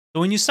So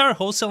when you start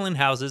wholesaling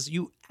houses,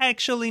 you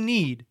actually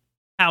need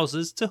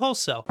houses to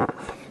wholesale.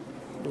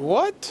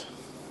 What?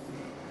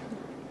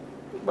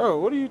 Bro,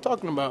 what are you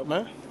talking about,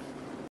 man?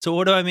 So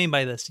what do I mean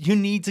by this? You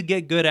need to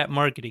get good at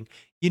marketing.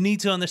 You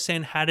need to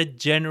understand how to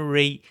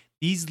generate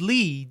these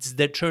leads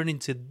that turn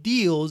into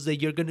deals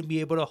that you're going to be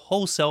able to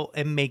wholesale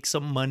and make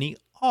some money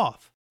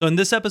off. So in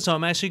this episode,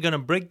 I'm actually going to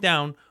break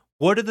down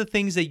what are the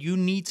things that you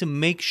need to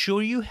make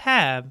sure you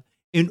have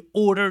in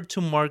order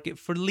to market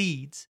for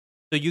leads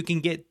so you can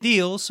get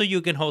deals so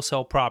you can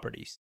wholesale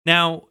properties.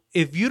 Now,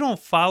 if you don't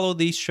follow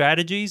these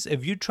strategies,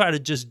 if you try to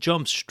just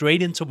jump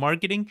straight into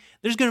marketing,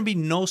 there's going to be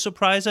no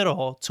surprise at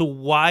all to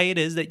why it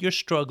is that you're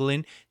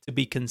struggling to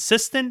be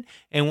consistent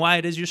and why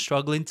it is you're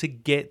struggling to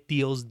get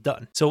deals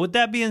done. So with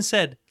that being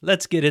said,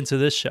 let's get into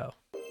this show.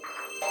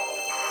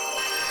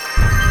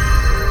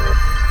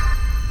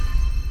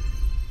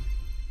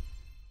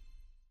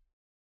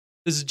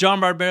 This is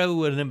John Barbera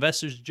with An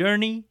Investor's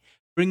Journey,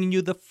 bringing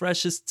you the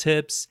freshest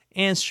tips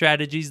and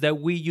strategies that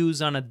we use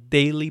on a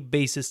daily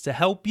basis to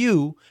help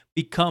you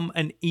become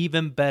an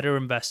even better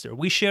investor.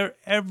 We share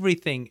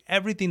everything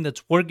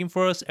that's working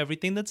for us,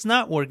 everything that's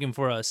not working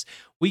for us.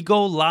 We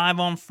go live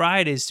on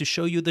Fridays to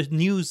show you the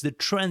news, the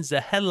trends,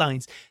 the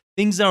headlines,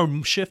 things that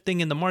are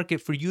shifting in the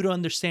market for you to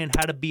understand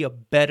how to be a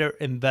better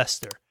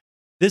investor.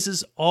 This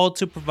is all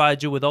to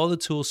provide you with all the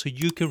tools so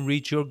you can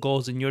reach your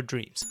goals and your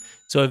dreams.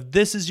 So if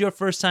this is your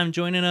first time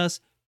joining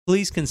us,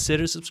 please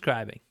consider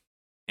subscribing.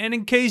 And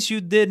in case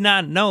you did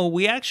not know,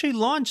 we actually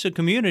launched a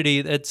community,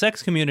 a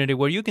text community,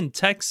 where you can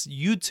text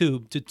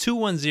YouTube to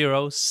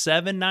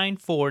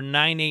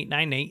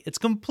 210-794-9898. It's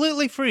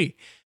completely free.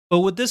 But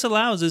what this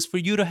allows is for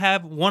you to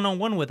have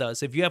one-on-one with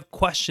us. If you have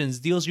questions,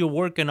 deals you're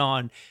working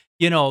on,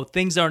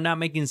 things that are not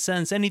making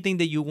sense, anything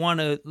that you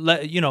want to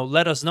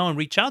let us know and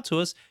reach out to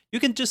us,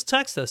 you can just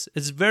text us.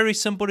 It's very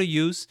simple to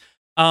use.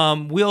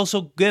 We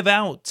also give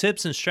out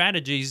tips and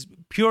strategies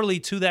purely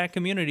to that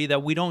community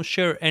that we don't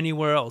share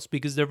anywhere else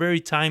because they're very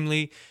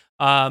timely.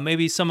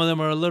 Maybe some of them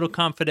are a little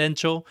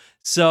confidential.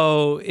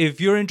 So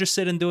if you're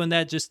interested in doing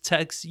that, just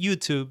text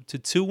YouTube to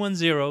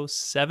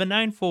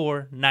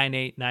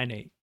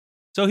 210-794-9898.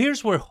 So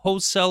here's where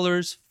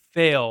wholesalers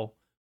fail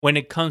when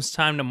it comes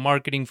time to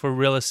marketing for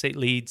real estate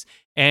leads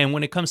and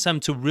when it comes time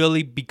to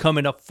really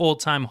becoming a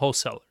full-time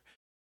wholesaler.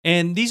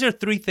 And these are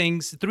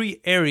three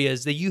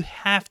areas that you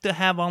have to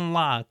have on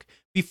lock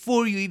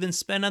before you even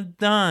spend a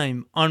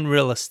dime on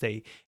real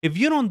estate. If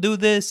you don't do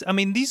this,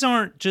 these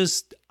aren't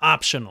just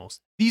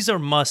optionals. These are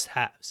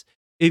must-haves.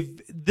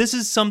 If this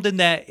is something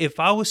that if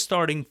I was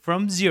starting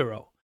from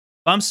zero,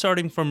 if I'm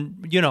starting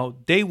from,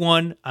 day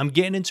one, I'm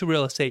getting into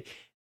real estate,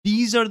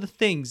 these are the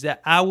things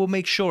that I will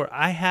make sure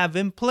I have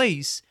in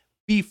place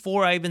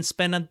before I even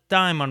spend a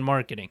dime on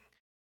marketing.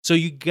 So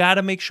you got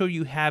to make sure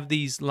you have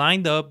these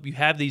lined up, you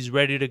have these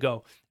ready to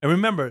go. And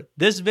remember,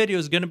 this video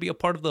is going to be a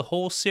part of the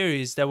whole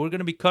series that we're going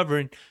to be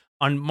covering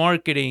on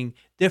marketing,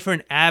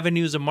 different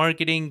avenues of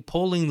marketing,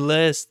 pulling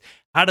lists,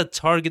 how to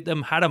target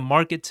them, how to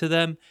market to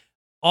them,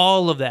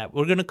 all of that.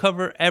 We're going to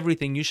cover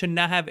everything. You should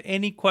not have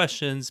any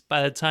questions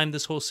by the time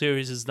this whole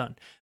series is done.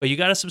 But you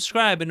got to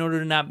subscribe in order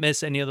to not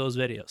miss any of those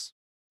videos.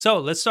 So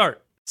let's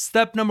start.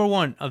 Step number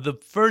one of the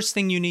first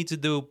thing you need to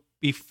do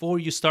before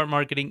you start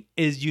marketing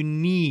is you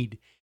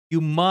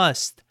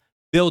must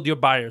build your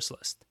buyers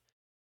list.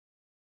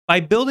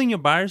 By building your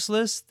buyers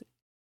list,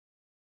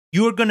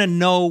 you're going to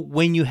know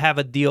when you have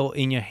a deal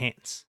in your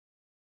hands.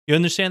 You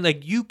understand?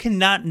 Like you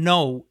cannot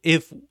know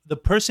if the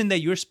person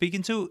that you're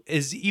speaking to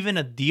is even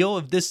a deal,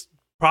 if this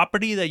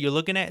property that you're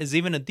looking at is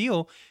even a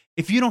deal,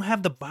 if you don't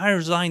have the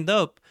buyers lined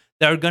up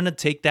that are going to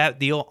take that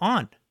deal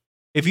on.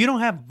 If you don't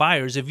have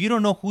buyers, if you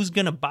don't know who's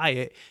going to buy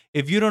it,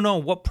 if you don't know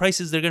what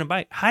prices they're going to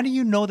buy, how do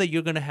you know that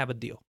you're going to have a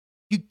deal?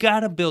 You got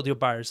to build your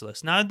buyers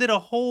list. Now, I did a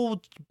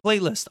whole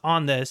playlist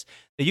on this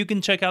that you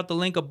can check out the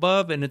link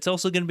above, and it's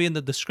also going to be in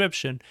the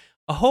description.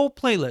 A whole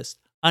playlist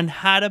on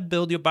how to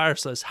build your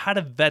buyers list, how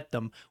to vet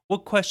them,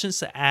 what questions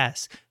to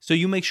ask, so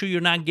you make sure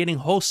you're not getting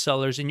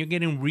wholesalers and you're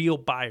getting real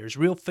buyers,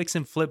 real fix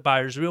and flip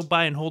buyers, real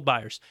buy and hold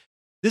buyers.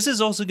 This is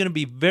also going to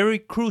be very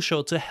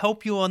crucial to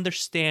help you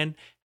understand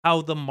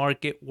how the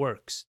market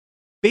works.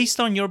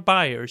 Based on your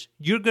buyers,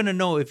 you're going to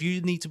know if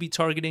you need to be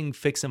targeting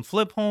fix and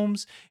flip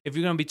homes, if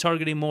you're going to be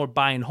targeting more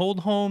buy and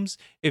hold homes,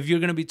 if you're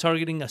going to be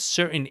targeting a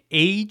certain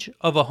age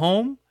of a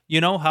home,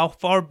 how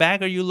far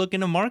back are you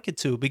looking to market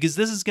to? Because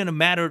this is going to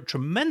matter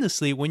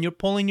tremendously when you're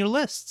pulling your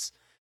lists.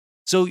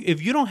 So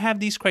if you don't have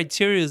these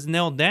criteria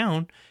nailed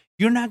down,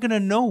 you're not going to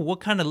know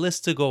what kind of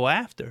list to go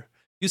after.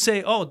 You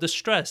say, oh,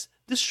 distress.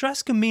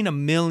 Distress can mean a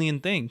million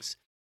things.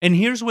 And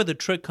here's where the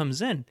trick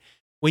comes in.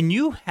 When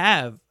you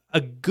have a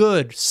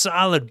good,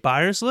 solid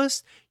buyers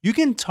list, you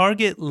can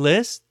target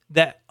lists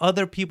that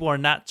other people are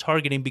not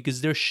targeting because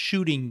they're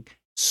shooting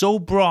so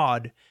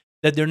broad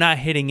that they're not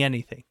hitting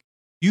anything.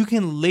 You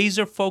can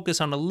laser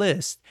focus on a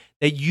list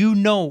that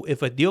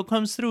if a deal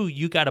comes through,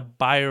 you got a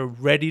buyer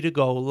ready to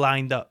go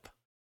lined up.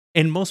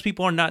 And most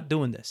people are not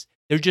doing this.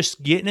 They're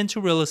just getting into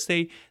real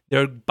estate.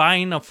 They're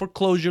buying a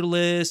foreclosure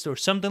list or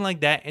something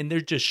like that, and they're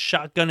just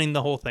shotgunning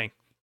the whole thing.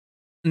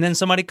 And then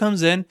somebody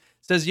comes in,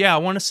 says, yeah, I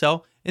want to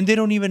sell. And they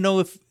don't even know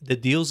if the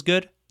deal's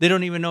good. They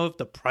don't even know if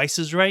the price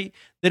is right.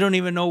 They don't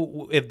even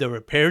know if the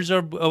repairs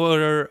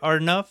are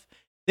enough.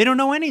 They don't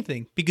know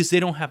anything because they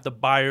don't have the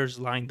buyers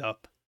lined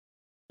up.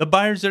 The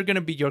buyers are going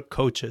to be your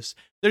coaches.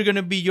 They're going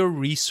to be your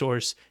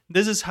resource.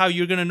 This is how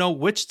you're going to know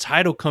which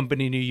title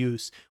company to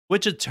use,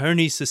 which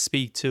attorneys to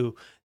speak to,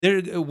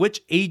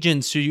 which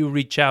agents should you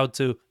reach out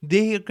to.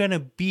 They are going to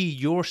be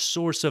your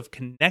source of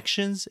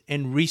connections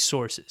and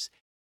resources.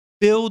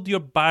 Build your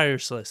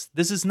buyers list.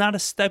 This is not a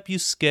step you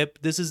skip.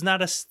 This is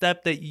not a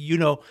step that,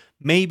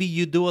 maybe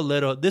you do a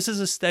little. This is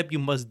a step you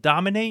must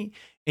dominate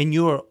and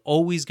you are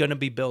always going to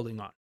be building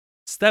on.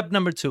 Step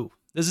number 2.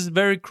 This is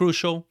very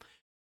crucial.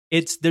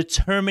 It's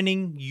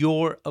determining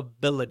your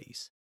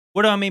abilities.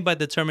 What do I mean by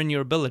determining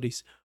your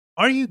abilities?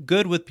 Are you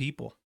good with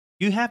people?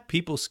 Do you have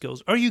people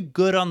skills? Are you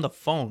good on the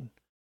phone?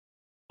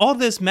 All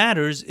this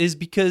matters is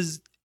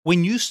because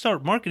when you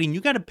start marketing,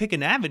 you got to pick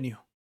an avenue.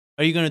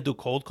 Are you going to do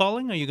cold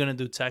calling? Are you going to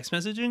do text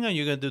messaging? Are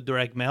you going to do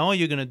direct mail? Are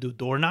you going to do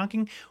door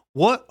knocking?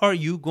 What are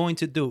you going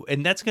to do?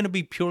 And that's going to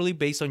be purely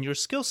based on your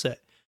skill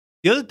set.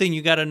 The other thing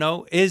you got to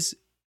know is,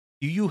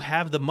 do you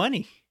have the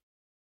money?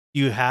 Do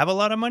you have a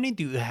lot of money?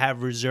 Do you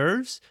have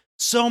reserves?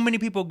 So many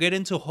people get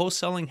into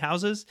wholesaling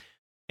houses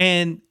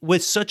and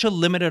with such a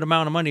limited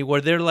amount of money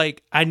where they're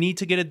like, I need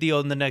to get a deal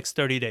in the next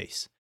 30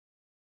 days.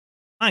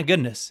 My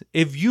goodness,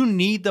 if you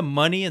need the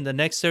money in the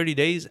next 30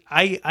 days,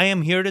 I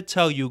am here to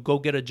tell you, go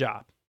get a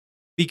job.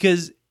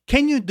 Because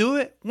can you do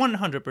it?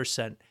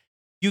 100%.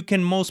 You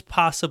can most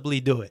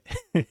possibly do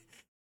it.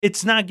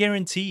 It's not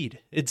guaranteed.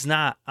 It's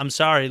not. I'm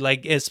sorry.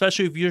 Like,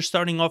 especially if you're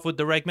starting off with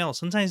direct mail.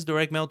 Sometimes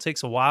direct mail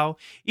takes a while.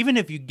 Even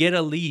if you get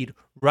a lead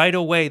right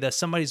away that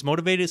somebody's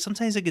motivated,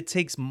 sometimes it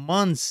takes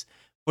months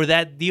for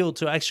that deal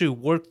to actually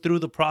work through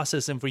the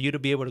process and for you to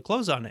be able to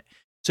close on it.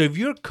 So if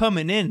you're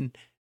coming in,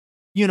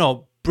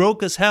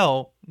 broke as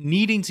hell,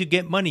 needing to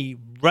get money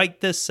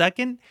right this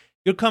second,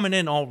 you're coming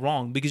in all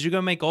wrong because you're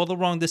going to make all the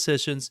wrong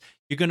decisions.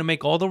 You're going to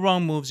make all the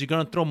wrong moves. You're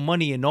going to throw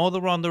money in all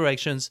the wrong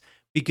directions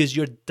because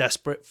you're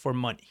desperate for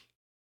money.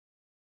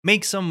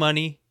 Make some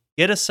money,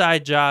 get a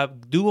side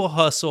job, do a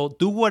hustle,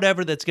 do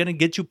whatever that's going to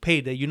get you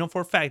paid that you know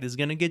for a fact is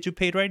going to get you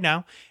paid right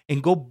now,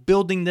 and go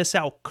building this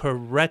out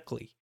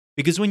correctly.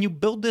 Because when you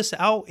build this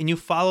out and you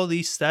follow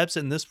these steps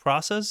in this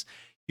process,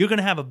 you're going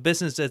to have a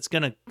business that's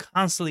going to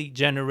constantly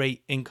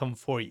generate income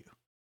for you.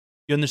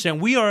 You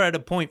understand? We are at a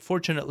point,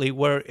 fortunately,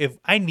 where if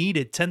I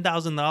needed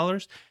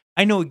 $10,000,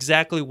 I know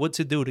exactly what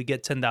to do to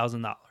get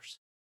 $10,000.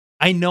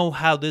 I know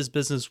how this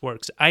business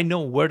works. I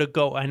know where to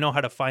go. I know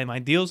how to find my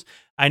deals.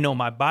 I know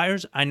my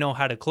buyers. I know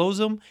how to close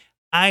them.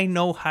 I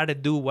know how to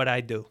do what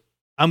I do.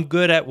 I'm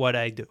good at what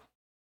I do.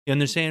 You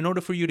understand? In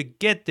order for you to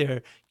get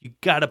there, you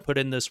got to put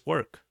in this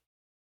work.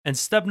 And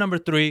step number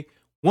 3,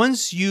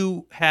 once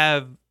you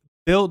have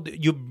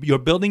you're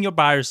building your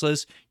buyers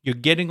list, you're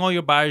getting all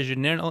your buyers, you're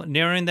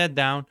narrowing that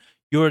down,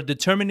 you're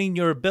determining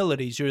your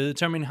abilities, you're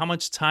determining how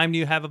much time do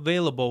you have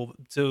available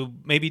to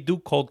maybe do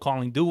cold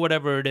calling, do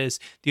whatever it is.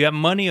 Do you have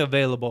money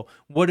available?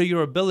 What are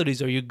your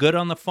abilities? Are you good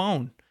on the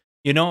phone?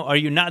 Are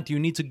you not? Do you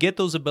need to get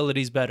those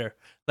abilities better?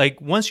 Like,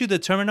 once you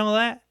determine all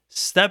that,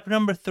 step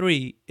number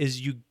 3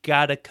 is you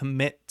gotta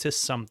commit to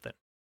something.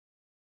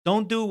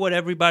 Don't do what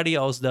everybody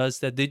else does,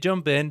 that they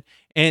jump in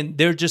and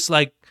they're just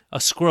like a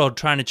squirrel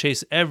trying to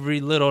chase every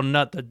little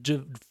nut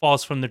that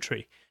falls from the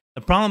tree.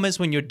 The problem is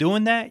when you're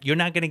doing that, you're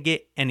not going to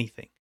get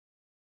anything.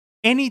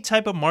 Any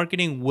type of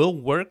marketing will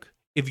work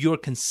if you're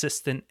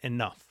consistent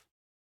enough.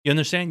 You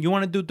understand? You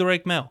want to do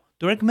direct mail.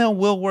 Direct mail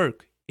will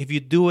work if you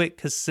do it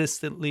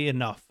consistently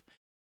enough.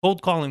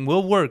 Cold calling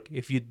will work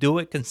if you do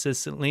it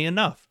consistently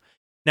enough.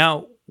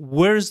 Now,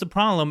 where's the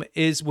problem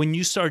is when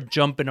you start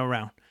jumping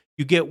around.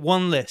 You get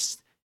one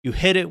list. You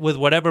hit it with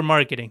whatever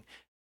marketing.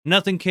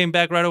 Nothing came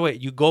back right away.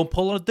 You go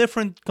pull a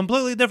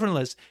completely different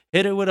list.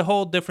 Hit it with a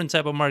whole different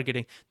type of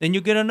marketing. Then you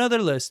get another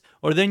list.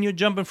 Or then you're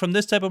jumping from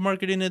this type of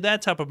marketing to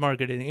that type of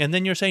marketing. And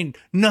then you're saying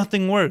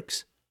nothing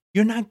works.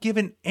 You're not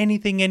giving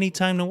anything any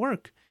time to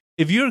work.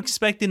 If you're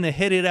expecting to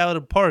hit it out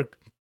of the park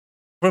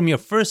from your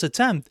first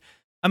attempt,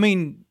 I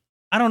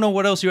don't know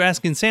what else you're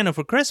asking Santa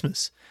for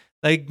Christmas.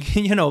 Like,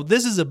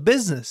 this is a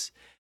business.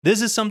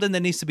 This is something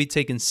that needs to be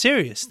taken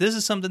serious. This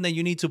is something that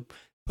you need to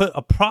put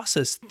a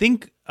process,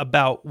 think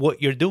about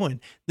what you're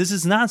doing. This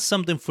is not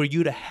something for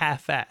you to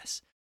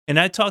half-ass. And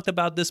I talked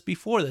about this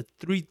before, the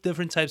 3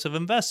 different types of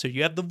investor.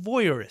 You have the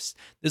voyeurist.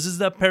 This is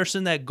the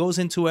person that goes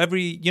into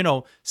every,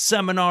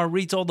 seminar,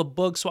 reads all the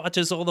books,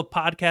 watches all the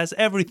podcasts,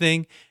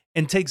 everything,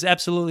 and takes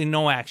absolutely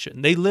no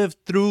action. They live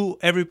through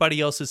everybody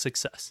else's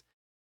success.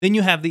 Then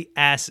you have the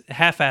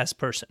half-ass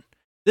person.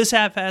 This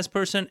half-ass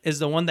person is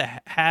the one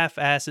that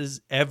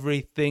half-asses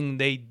everything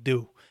they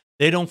do.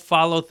 They don't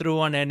follow through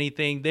on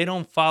anything. They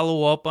don't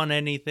follow up on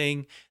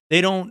anything.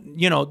 They don't,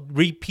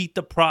 repeat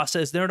the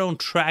process. They don't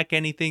track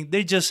anything.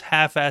 They're just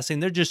half-assing.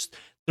 They're just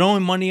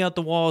throwing money out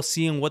the wall,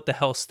 seeing what the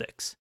hell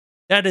sticks.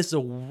 That is the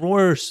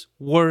worst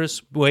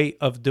way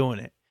of doing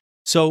it.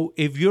 So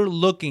if you're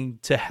looking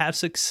to have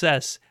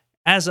success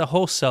as a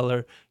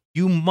wholesaler,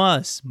 You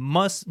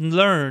must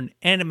learn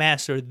and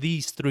master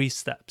these 3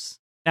 steps.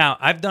 Now,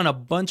 I've done a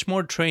bunch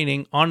more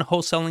training on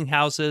wholesaling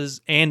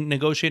houses and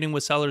negotiating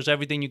with sellers,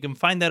 everything. You can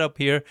find that up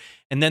here.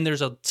 And then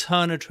there's a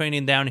ton of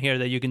training down here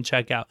that you can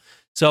check out.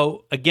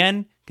 So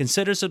again,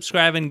 consider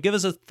subscribing. Give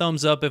us a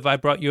thumbs up if I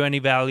brought you any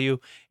value.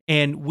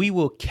 And we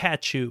will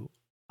catch you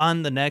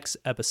on the next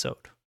episode.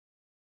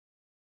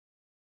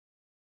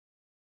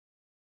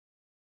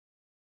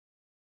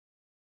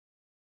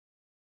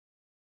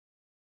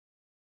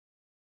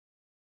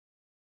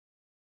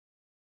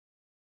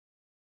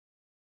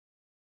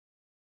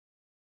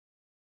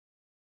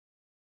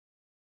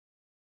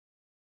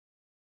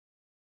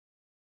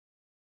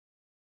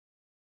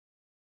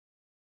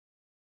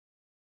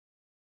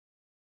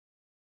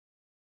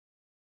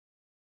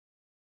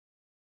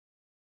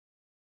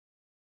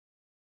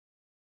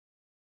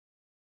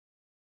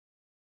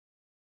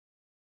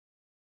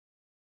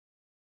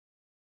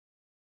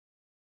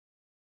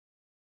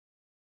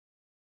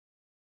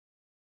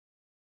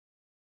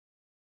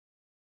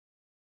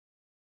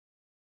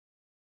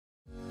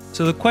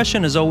 So the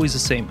question is always the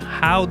same.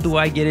 How do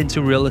I get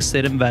into real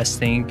estate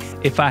investing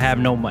if I have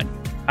no money?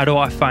 How do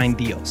I find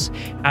deals?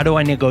 How do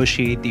I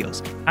negotiate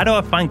deals? How do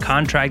I find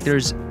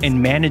contractors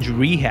and manage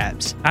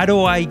rehabs? How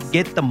do I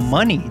get the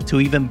money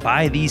to even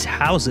buy these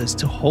houses,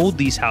 to hold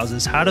these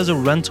houses? How does a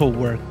rental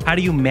work? How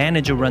do you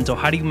manage a rental?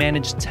 How do you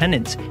manage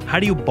tenants? How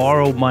do you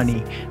borrow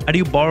money? How do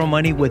you borrow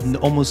money with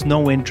almost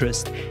no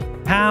interest?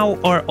 How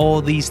are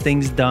all these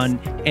things done,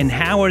 and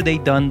how are they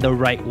done the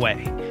right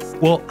way?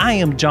 Well, I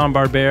am John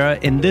Barbera,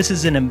 and this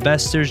is an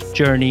investor's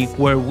journey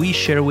where we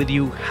share with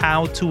you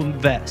how to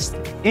invest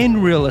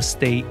in real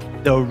estate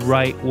the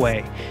right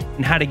way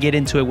and how to get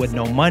into it with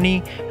no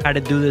money, how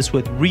to do this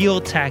with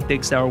real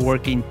tactics that are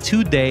working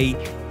today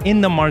in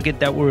the market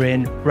that we're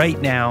in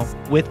right now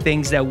with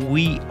things that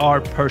we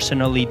are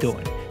personally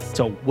doing.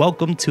 So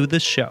welcome to the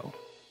show.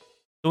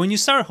 So when you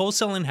start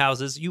wholesaling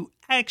houses, you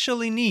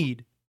actually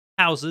need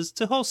houses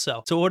to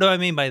wholesale. So what do I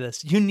mean by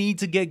this? You need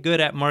to get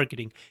good at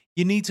marketing.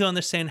 You need to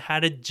understand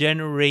how to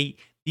generate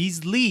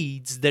these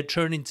leads that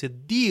turn into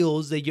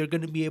deals that you're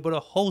going to be able to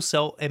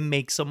wholesale and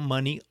make some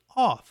money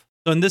off.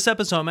 So in this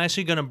episode, I'm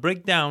actually going to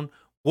break down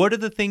what are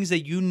the things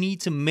that you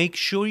need to make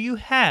sure you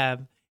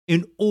have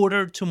in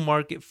order to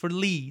market for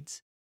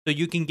leads so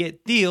you can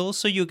get deals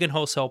so you can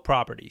wholesale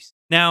properties.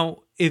 Now,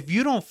 if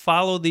you don't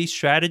follow these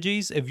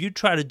strategies, if you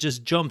try to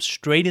just jump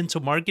straight into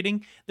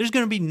marketing, there's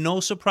going to be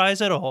no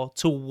surprise at all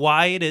to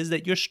why it is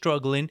that you're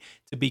struggling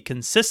to be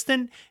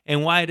consistent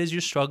and why it is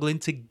you're struggling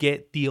to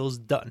get deals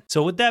done.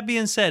 So with that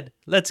being said,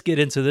 let's get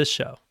into this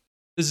show.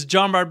 This is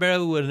John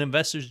Barbera with An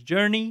Investor's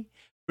Journey,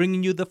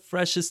 bringing you the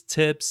freshest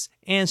tips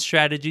and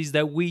strategies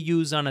that we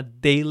use on a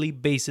daily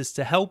basis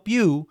to help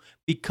you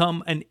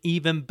become an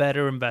even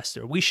better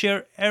investor. We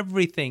share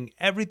everything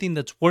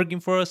that's working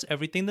for us,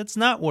 everything that's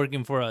not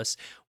working for us.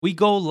 We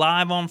go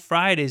live on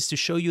Fridays to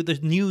show you the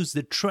news,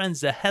 the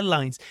trends, the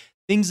headlines,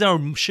 things that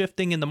are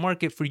shifting in the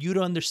market for you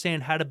to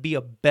understand how to be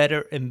a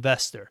better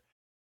investor.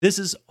 This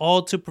is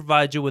all to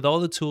provide you with all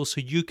the tools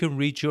so you can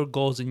reach your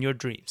goals and your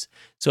dreams.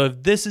 So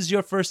if this is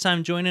your first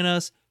time joining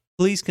us,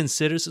 please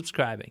consider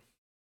subscribing.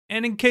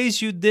 And in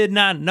case you did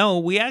not know,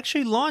 we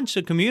actually launched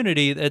a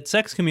community, a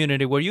text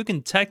community, where you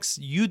can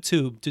text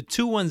YouTube to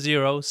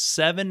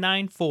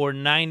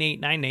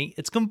 210-794-9898.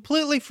 It's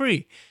completely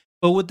free.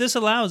 But what this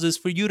allows is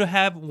for you to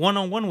have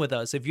one-on-one with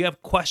us. If you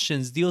have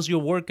questions, deals you're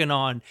working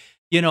on,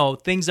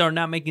 things that are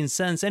not making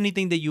sense,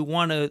 anything that you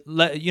want to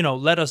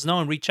let us know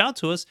and reach out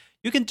to us,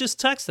 you can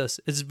just text us.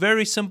 It's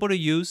very simple to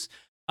use.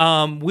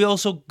 We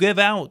also give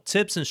out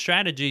tips and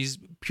strategies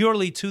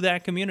purely to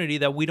that community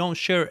that we don't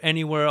share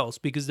anywhere else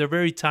because they're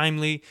very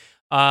timely.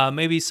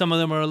 Maybe some of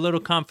them are a little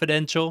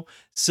confidential.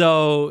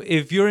 So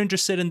if you're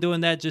interested in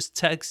doing that, just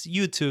text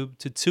YouTube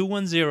to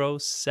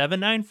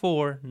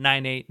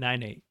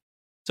 210-794-9898.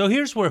 So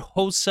here's where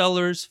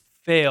wholesalers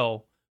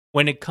fail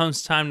when it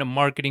comes time to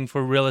marketing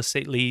for real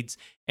estate leads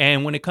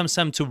and when it comes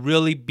time to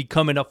really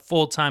becoming a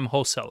full-time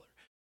wholesaler.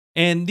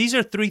 And these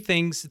are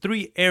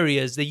 3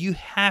 areas that you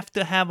have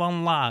to have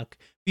on lock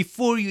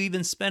before you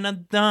even spend a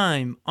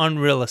dime on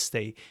real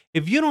estate.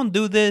 If you don't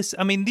do this,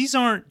 these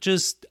aren't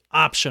just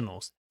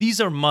optionals.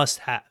 These are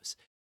must-haves.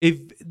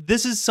 If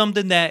this is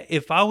something that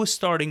if I was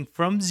starting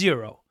from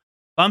zero,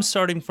 if I'm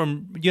starting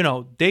from,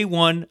 day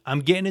one,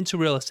 I'm getting into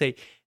real estate,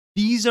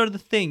 these are the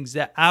things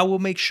that I will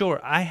make sure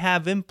I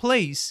have in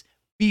place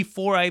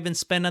before I even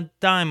spend a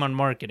dime on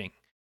marketing.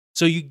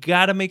 So you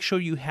got to make sure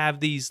you have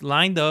these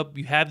lined up,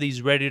 you have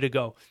these ready to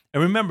go.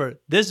 And remember,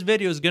 this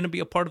video is going to be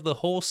a part of the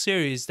whole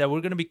series that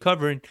we're going to be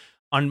covering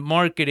on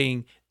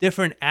marketing,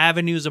 different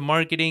avenues of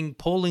marketing,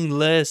 polling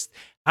lists,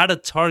 how to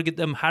target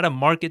them, how to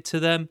market to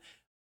them,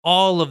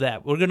 all of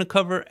that. We're going to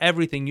cover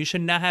everything. You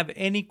should not have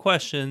any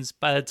questions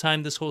by the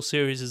time this whole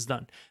series is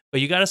done.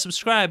 But you got to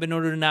subscribe in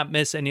order to not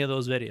miss any of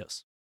those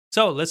videos.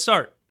 So let's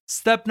start.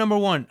 Step number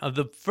 1 of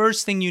the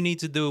first thing you need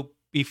to do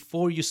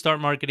before you start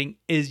marketing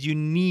is you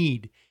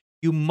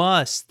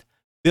must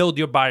build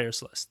your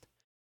buyers list.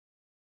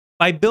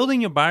 By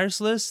building your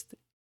buyers list,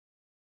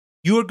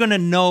 you're going to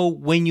know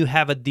when you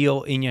have a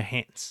deal in your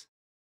hands.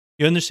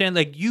 You understand?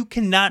 Like, you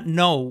cannot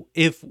know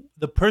if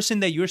the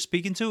person that you're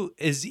speaking to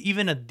is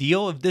even a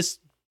deal, if this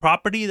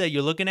property that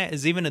you're looking at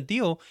is even a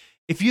deal,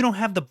 if you don't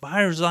have the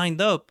buyers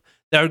lined up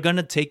that are going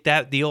to take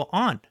that deal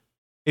on.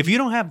 If you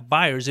don't have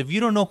buyers, if you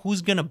don't know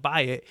who's going to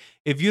buy it,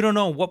 if you don't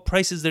know what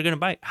prices they're going to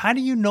buy, how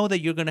do you know that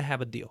you're going to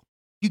have a deal?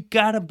 You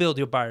got to build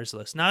your buyers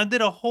list. Now, I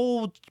did a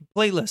whole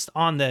playlist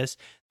on this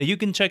that you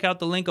can check out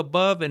the link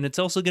above, and it's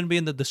also going to be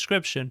in the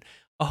description.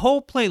 A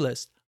whole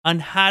playlist on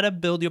how to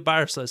build your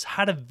buyers list,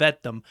 how to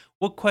vet them,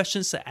 what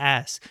questions to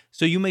ask,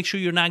 so you make sure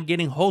you're not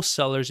getting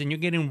wholesalers and you're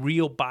getting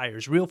real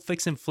buyers, real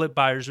fix and flip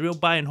buyers, real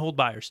buy and hold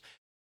buyers.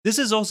 This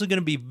is also going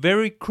to be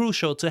very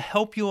crucial to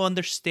help you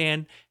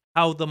understand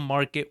how the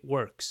market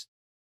works.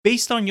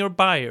 Based on your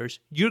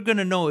buyers, you're going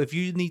to know if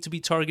you need to be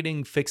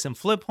targeting fix and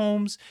flip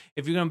homes,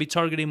 if you're going to be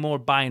targeting more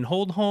buy and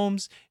hold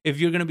homes, if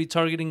you're going to be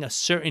targeting a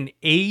certain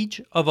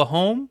age of a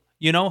home.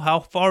 You know, how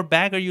far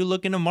back are you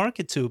looking to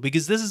market to?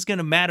 Because this is going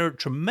to matter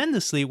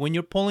tremendously when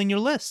you're pulling your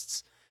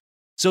lists.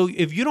 So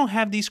if you don't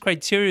have these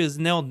criteria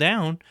nailed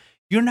down,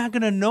 you're not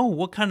going to know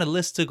what kind of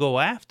list to go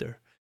after.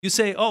 You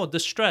say, oh,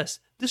 distress.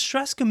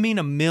 Distress can mean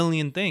a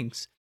million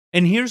things.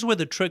 And here's where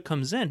the trick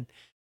comes in.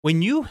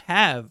 When you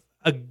have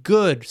a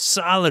good,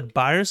 solid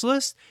buyers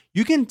list,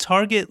 you can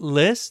target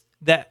lists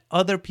that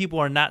other people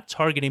are not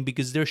targeting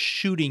because they're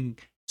shooting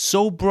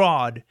so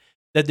broad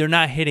that they're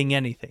not hitting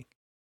anything.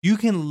 You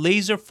can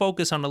laser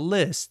focus on a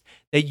list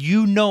that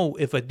you know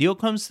if a deal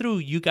comes through,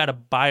 you got a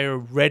buyer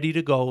ready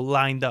to go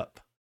lined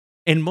up.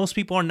 And most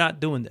people are not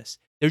doing this.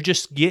 They're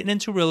just getting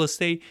into real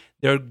estate.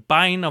 They're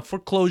buying a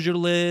foreclosure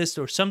list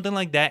or something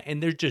like that,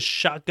 and they're just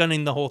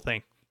shotgunning the whole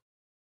thing.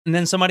 And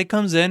then somebody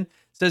comes in,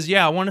 says,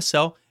 yeah, I want to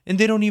sell. And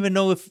they don't even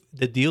know if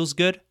the deal's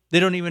good.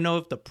 They don't even know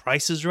if the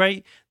price is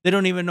right. They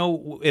don't even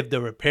know if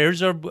the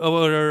repairs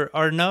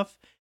are enough.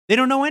 They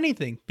don't know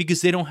anything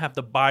because they don't have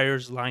the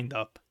buyers lined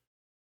up.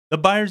 The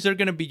buyers are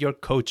going to be your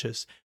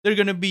coaches. They're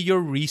going to be your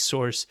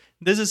resource.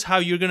 This is how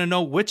you're going to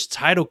know which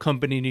title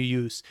company to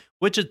use,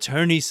 which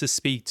attorneys to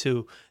speak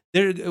to,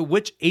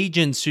 which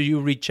agents should you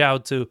reach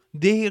out to.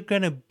 They are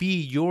going to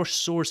be your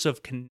source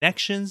of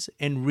connections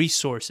and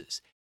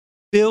resources.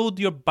 Build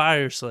your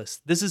buyers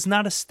list. This is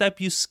not a step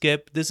you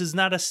skip. This is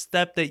not a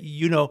step that,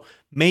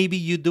 maybe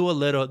you do a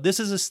little. This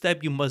is a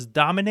step you must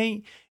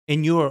dominate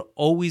and you are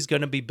always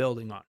going to be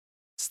building on.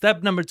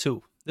 Step number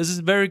 2. This is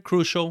very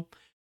crucial.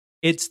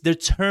 It's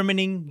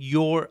determining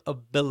your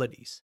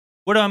abilities.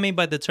 What do I mean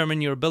by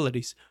determining your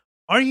abilities?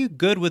 Are you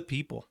good with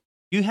people?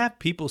 You have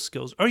people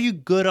skills. Are you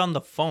good on the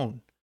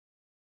phone?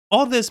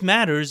 All this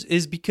matters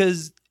is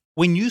because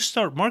when you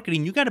start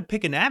marketing, you got to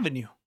pick an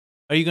avenue.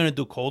 Are you going to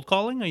do cold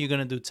calling? Are you going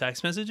to do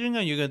text messaging?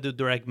 Are you going to do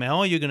direct mail?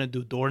 Are you going to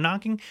do door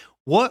knocking?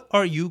 What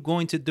are you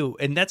going to do?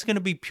 And that's going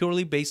to be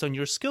purely based on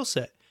your skill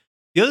set.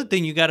 The other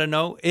thing you got to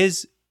know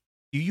is,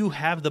 do you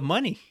have the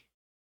money?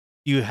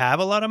 Do you have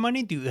a lot of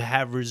money? Do you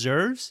have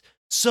reserves?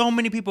 So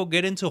many people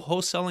get into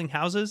wholesaling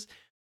houses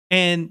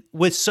and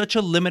with such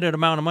a limited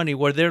amount of money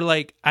where they're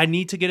like, I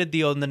need to get a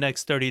deal in the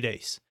next 30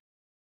 days.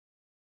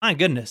 My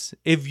goodness,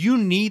 if you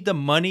need the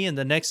money in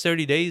the next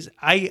 30 days,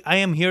 I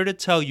am here to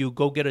tell you,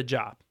 go get a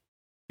job.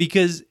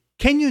 Because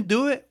can you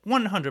do it?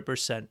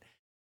 100%.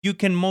 You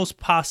can most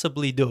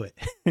possibly do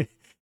it.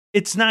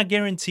 It's not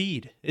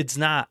guaranteed. It's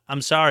not. I'm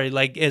sorry.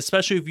 Like,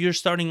 especially if you're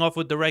starting off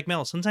with direct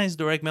mail. Sometimes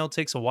direct mail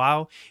takes a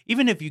while.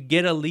 Even if you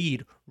get a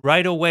lead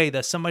right away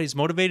that somebody's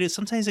motivated,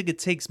 sometimes it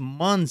takes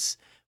months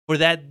for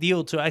that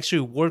deal to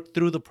actually work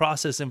through the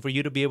process and for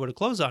you to be able to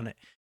close on it.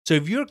 So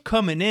if you're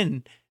coming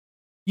in,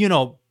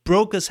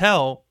 broke as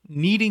hell,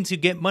 needing to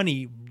get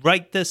money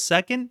right this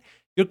second,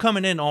 you're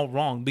coming in all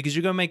wrong because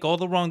you're going to make all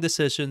the wrong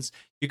decisions.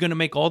 You're going to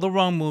make all the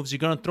wrong moves. You're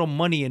going to throw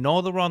money in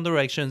all the wrong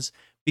directions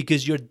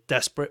because you're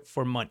desperate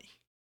for money.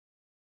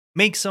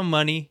 Make some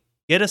money,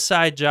 get a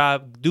side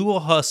job, do a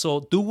hustle,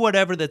 do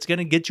whatever that's going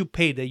to get you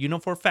paid that you know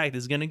for a fact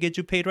is going to get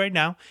you paid right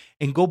now,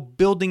 and go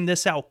building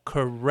this out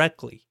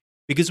correctly.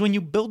 Because when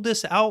you build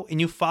this out and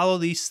you follow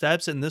these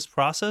steps in this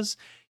process,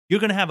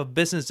 you're going to have a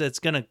business that's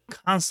going to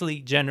constantly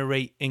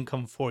generate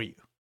income for you.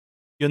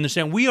 You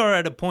understand? We are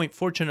at a point,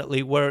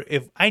 fortunately, where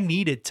if I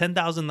needed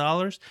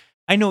 $10,000,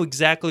 I know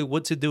exactly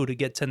what to do to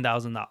get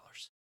 $10,000.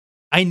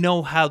 I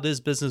know how this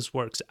business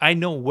works. I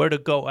know where to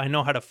go. I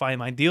know how to find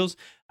my deals.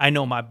 I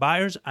know my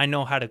buyers. I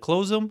know how to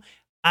close them.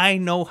 I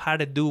know how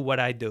to do what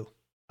I do.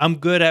 I'm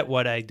good at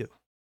what I do.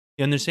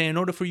 You understand? In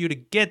order for you to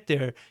get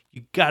there,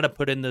 you got to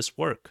put in this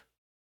work.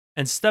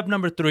 And step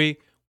number 3,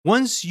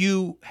 once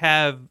you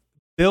have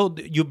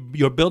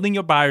you're building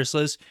your buyers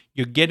list,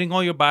 you're getting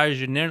all your buyers,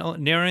 you're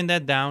narrowing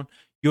that down,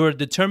 you're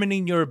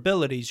determining your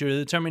abilities, you're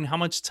determining how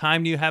much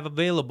time do you have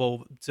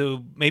available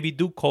to maybe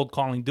do cold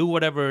calling, do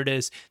whatever it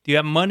is. Do you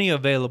have money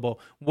available?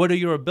 What are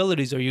your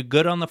abilities? Are you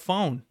good on the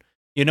phone?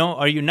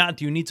 Are you not?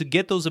 Do you need to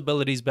get those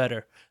abilities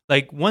better?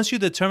 Like, once you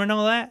determine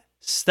all that,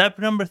 step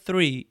number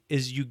 3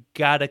 is you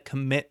gotta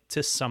commit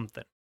to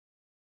something.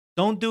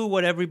 Don't do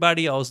what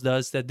everybody else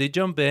does, that they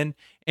jump in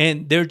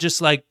and they're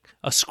just like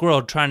a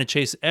squirrel trying to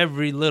chase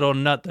every little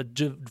nut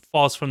that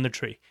falls from the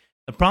tree.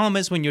 The problem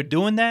is when you're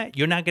doing that,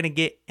 you're not going to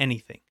get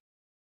anything.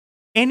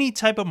 Any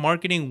type of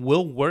marketing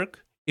will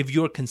work if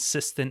you're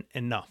consistent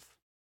enough.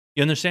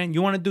 You understand?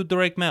 You want to do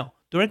direct mail.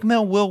 Direct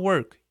mail will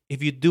work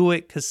if you do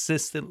it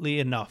consistently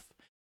enough.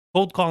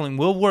 Cold calling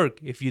will work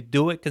if you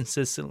do it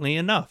consistently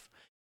enough.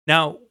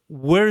 Now,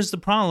 where's the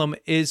problem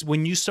is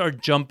when you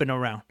start jumping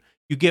around.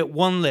 You get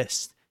one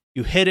list.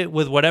 You hit it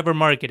with whatever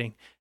marketing.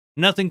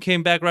 Nothing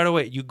came back right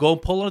away. You go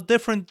pull a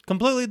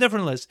completely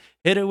different list.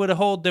 Hit it with a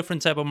whole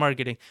different type of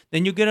marketing.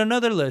 Then you get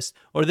another list.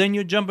 Or then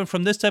you're jumping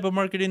from this type of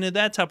marketing to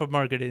that type of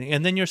marketing.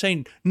 And then you're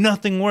saying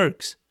nothing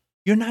works.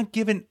 You're not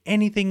giving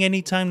anything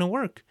any time to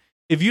work.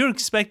 If you're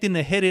expecting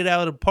to hit it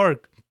out of the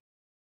park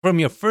from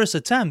your first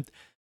attempt,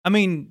 I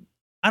mean,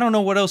 I don't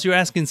know what else you're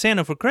asking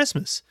Santa for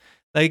Christmas.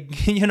 Like,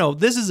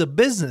 this is a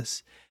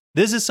business.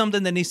 This is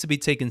something that needs to be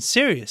taken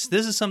serious.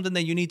 This is something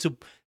that you need to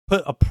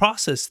put a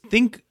process,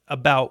 think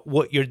about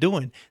what you're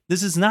doing.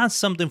 This is not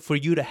something for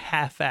you to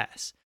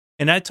half-ass.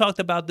 And I talked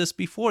about this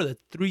before, the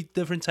 3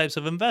 different types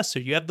of investor.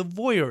 You have the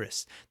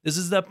voyeurist. This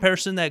is the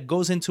person that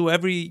goes into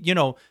every,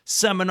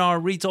 seminar,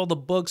 reads all the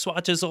books,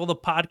 watches all the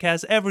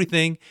podcasts,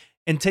 everything,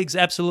 and takes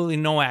absolutely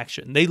no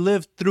action. They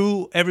live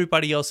through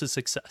everybody else's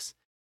success.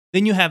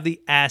 Then you have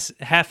the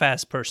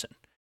half-ass person.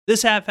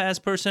 This half-ass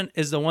person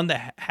is the one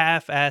that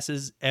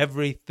half-asses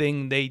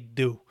everything they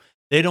do.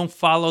 They don't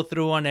follow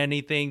through on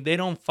anything. They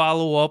don't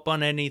follow up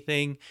on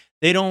anything.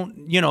 They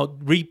don't,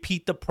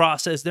 repeat the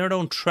process. They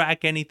don't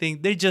track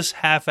anything. They're just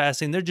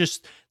half-assing. They're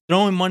just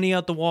throwing money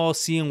out the wall,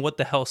 seeing what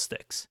the hell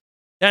sticks.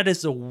 That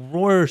is the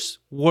worst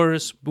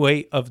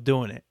way of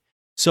doing it.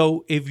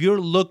 So if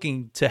you're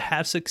looking to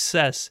have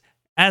success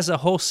as a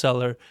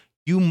wholesaler,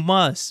 you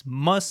must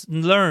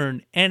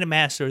learn and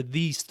master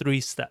these 3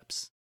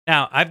 steps.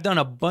 Now, I've done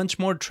a bunch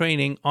more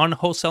training on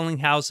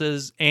wholesaling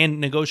houses and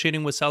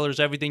negotiating with sellers,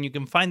 everything. You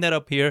can find that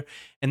up here.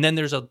 And then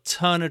there's a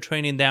ton of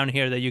training down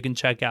here that you can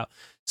check out.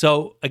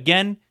 So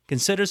again,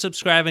 consider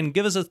subscribing.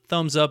 Give us a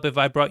thumbs up if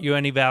I brought you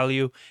any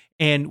value.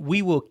 And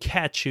we will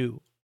catch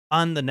you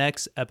on the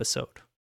next episode.